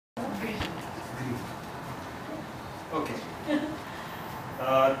Okay.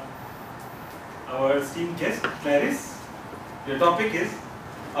 Our esteemed guest, Gladys, your topic is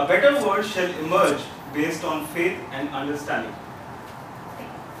a better world shall emerge based on faith and understanding.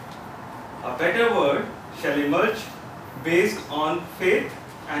 A better world shall emerge based on faith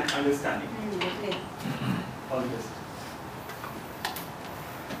and understanding. All the best.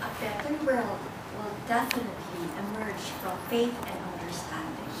 A better world will definitely emerge from faith and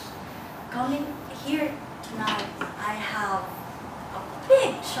understanding. Coming here tonight, I have a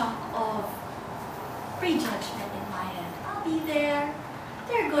big chunk of prejudgment in my head. I'll be there.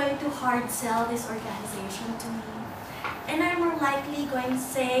 They're going to hard sell this organization to me. And I'm more likely going to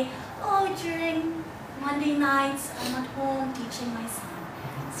say, oh, during Monday nights, I'm at home teaching my son,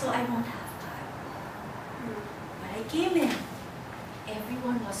 so I won't have time. But I came in.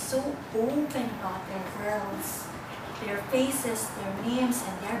 Everyone was so open about their worlds, their faces, their names,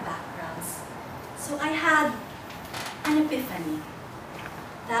 and their backgrounds. So I had an epiphany.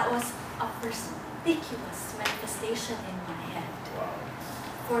 That was a perspicuous manifestation in my head.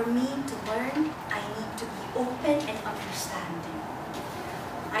 For me to learn, I need to be open and understanding.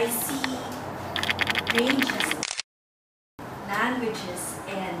 I see ranges, languages,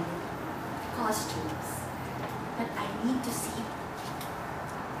 and costumes, but I need to see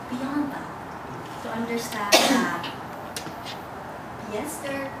beyond that, to understand that yes,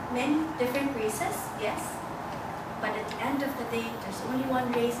 there are many different races, yes, but at the end of the day, there's only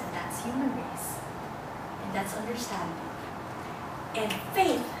one race, and that's human race, and that's understanding. And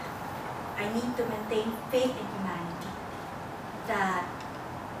faith, I need to maintain faith in humanity, that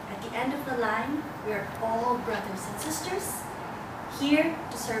at the end of the line, we are all brothers and sisters, here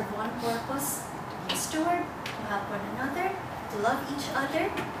to serve one purpose, to be a steward, to help one another, to love each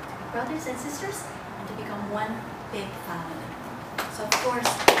other, to be brothers and sisters, and to become one big family. So of course,